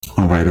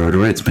All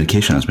right. It's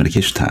medication. It's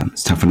medication time.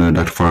 It's time for another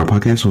Dr. Fargo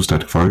podcast. Host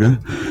Dr. Fargo.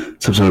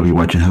 This episode I'll be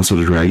watching House of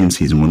the Dragon,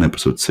 Season 1,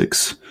 Episode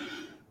 6.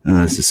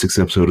 It's the sixth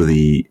episode of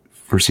the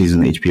first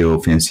season of the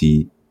HBO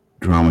fantasy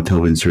drama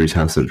television series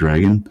House of the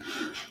Dragon.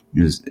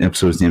 This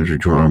episode is named after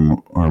George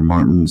R.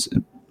 Martin's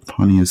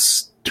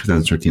eponymous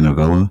 2013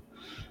 novella.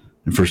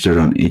 It first aired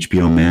on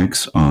HBO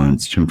Max on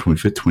September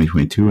 25th,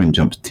 2022, and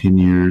jumps 10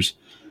 years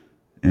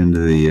into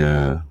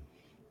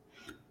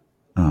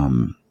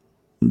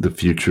the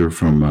future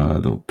from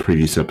the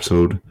previous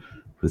episode,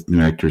 with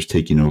new actors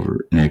taking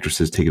over and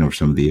actresses taking over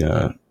some of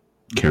the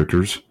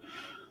characters.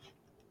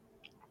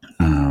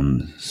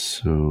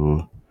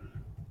 So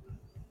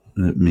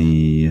let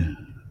me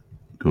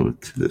go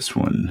to this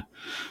one.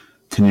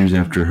 10 years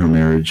after her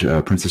marriage,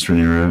 Princess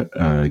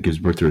Rhaenyra gives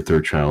birth to her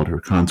third child. Her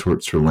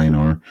consort, Sir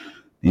Laenor,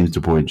 names the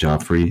boy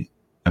Joffrey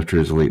after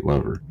his late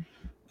lover.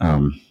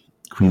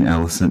 Queen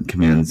Alicent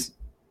commands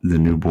the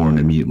newborn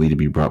immediately to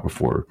be brought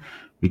before her.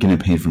 Weakened in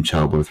pain from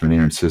childbirth,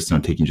 Rhaenyra insists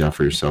on taking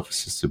Joffrey herself,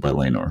 assisted by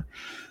Laenor.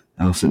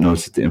 Alicent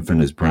notes that the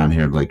infant is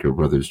brown-haired like her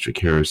brothers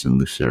Jacaerys and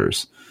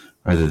Lucerys,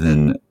 rather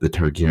than the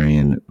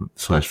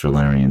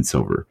Targaryen/Valyrian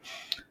silver.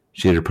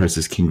 She later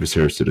presses King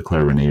Viserys to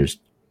declare Rhaenyra's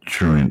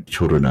children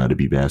to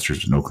be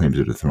bastards with no claim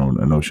to the throne,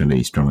 a notion that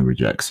he strongly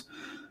rejects.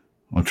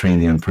 While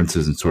training the young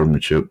princes in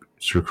swordsmanship,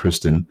 Sir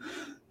Criston,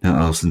 now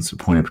Alicent's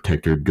appointed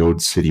protector,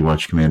 goads City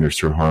Watch commander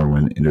Sir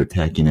Harwin into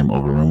attacking him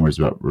over rumors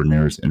about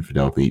Rhaenyra's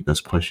infidelity, thus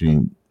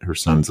questioning her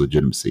son's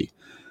legitimacy.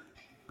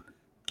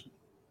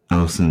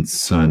 Alicent's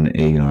son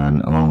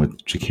Aegon, along with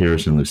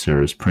Jacaerys and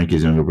Lucerys, prank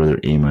his younger brother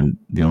Aemon,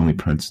 the only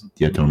prince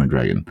yet to own a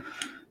dragon.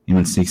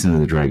 Aemon sneaks into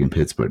the dragon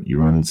pits, but he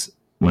runs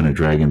when a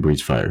dragon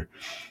breathes fire.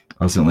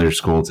 Alicent later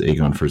scolds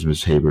Aegon for his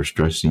misbehavior,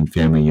 stressing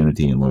family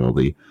unity and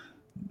loyalty,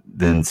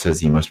 then says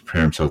he must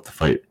prepare himself to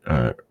fight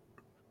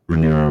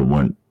Rhaenyra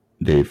one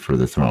day for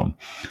the throne.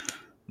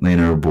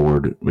 Laenor,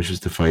 bored, wishes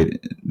to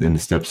fight in the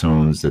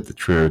stepstones that the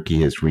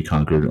Triarchy has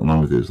reconquered,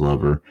 along with his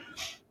lover,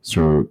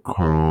 Sir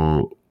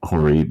Carl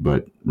Hoary,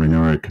 but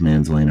Rhaenyra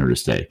commands Laenor to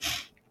stay.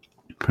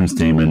 Prince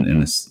Daemon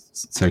and his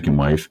second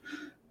wife,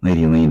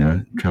 Lady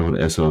Lena, travel to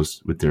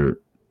Essos with their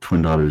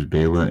twin daughters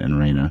Baela and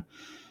Rhaena.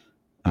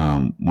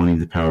 Wanting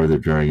the power of their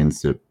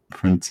dragons, the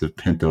Prince of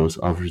Pentos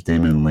offers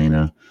Daemon and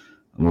Lena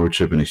a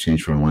lordship in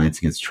exchange for an alliance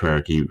against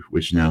Triarchy,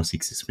 which now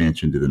seeks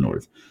expansion to the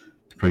north.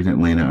 The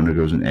pregnant Lena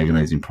undergoes an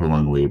agonizing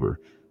prolonged labor.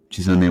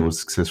 She's unable to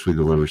successfully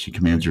deliver. She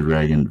commands her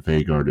dragon,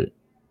 Vhagar, to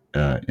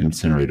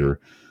incinerate her,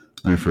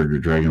 for the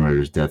dragon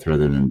rider's death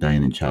rather than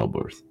dying in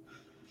childbirth.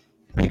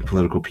 To make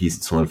political peace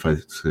and solidify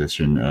the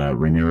succession,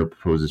 Rhaenyra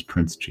proposes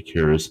Prince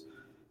Jacaerys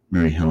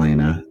marry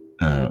Helena,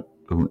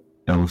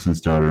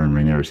 Alicent's daughter and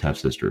Rhaenyra's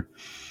half-sister.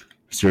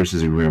 Viserys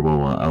is agreeable,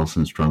 while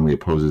Alicent strongly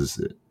opposes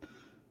it.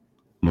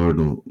 Lord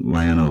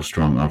Lionel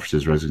Strong offers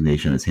his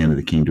resignation as hand of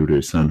the king due to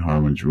his son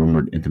Harwin's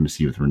rumored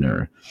intimacy with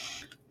Rhaenyra.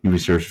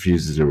 Viserys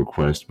refuses the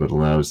request, but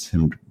allows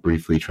him to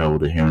briefly travel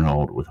to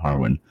Harrenhal with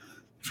Harwin,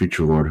 the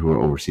future lord who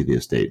will oversee the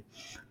estate.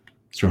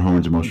 Sir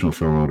Harwin's emotional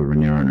farewell to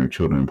Rhaenyra and her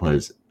children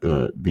implies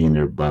being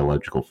their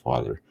biological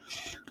father.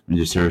 When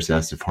Jacaerys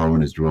asks if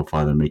Harwin is the real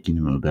father, making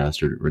him a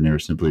bastard, Rhaenyra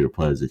simply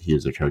replies that he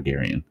is a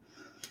Targaryen.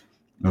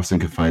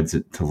 Alicent confides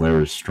it to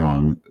Larys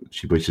Strong.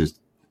 She wishes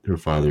her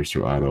father,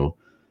 Sir Otto,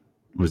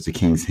 was the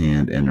king's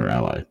hand and her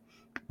ally.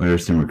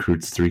 Larys then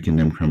recruits 3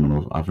 condemned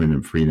criminals, offering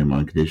them freedom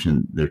on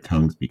condition their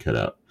tongues be cut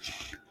out.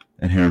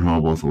 At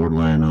Harrenhal, both Lord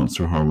Lionel and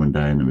Sir Harwin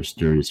die in a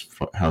mysterious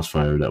house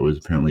fire that was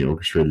apparently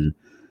orchestrated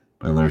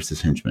by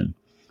Larys' henchmen.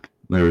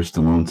 Larys, the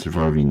lone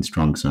surviving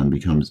strong son,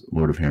 becomes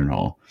Lord of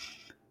Harrenhal.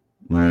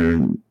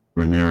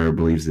 Rhaenyra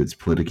believes that it's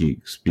politically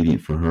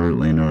expedient for her,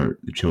 Laenor,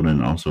 the children,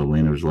 and also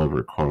Laenor's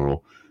lover,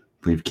 Carl,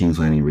 leave King's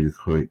Landing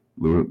and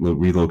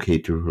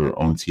relocate to her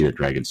own seat at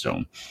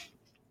Dragonstone.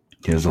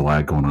 There's a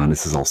lot going on.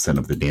 This is all set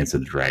up the Dance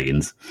of the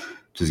Dragons,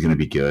 which is going to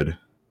be good.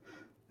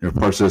 There are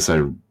parts of this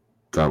I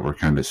thought were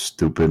kind of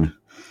stupid,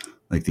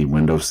 like the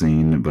window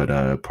scene,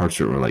 but parts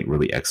of it were like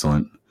really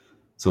excellent.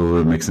 So a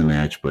little mix and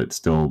match, but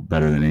still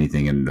better than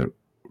anything in the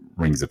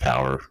Rings of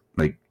Power,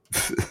 like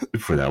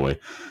for that way.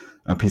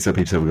 Peace out,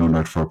 peeps. Have a good one,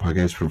 Dr. Fargo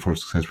podcast for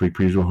Success Week.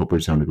 Please, hope you're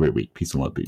having a great week. Peace and love, peeps.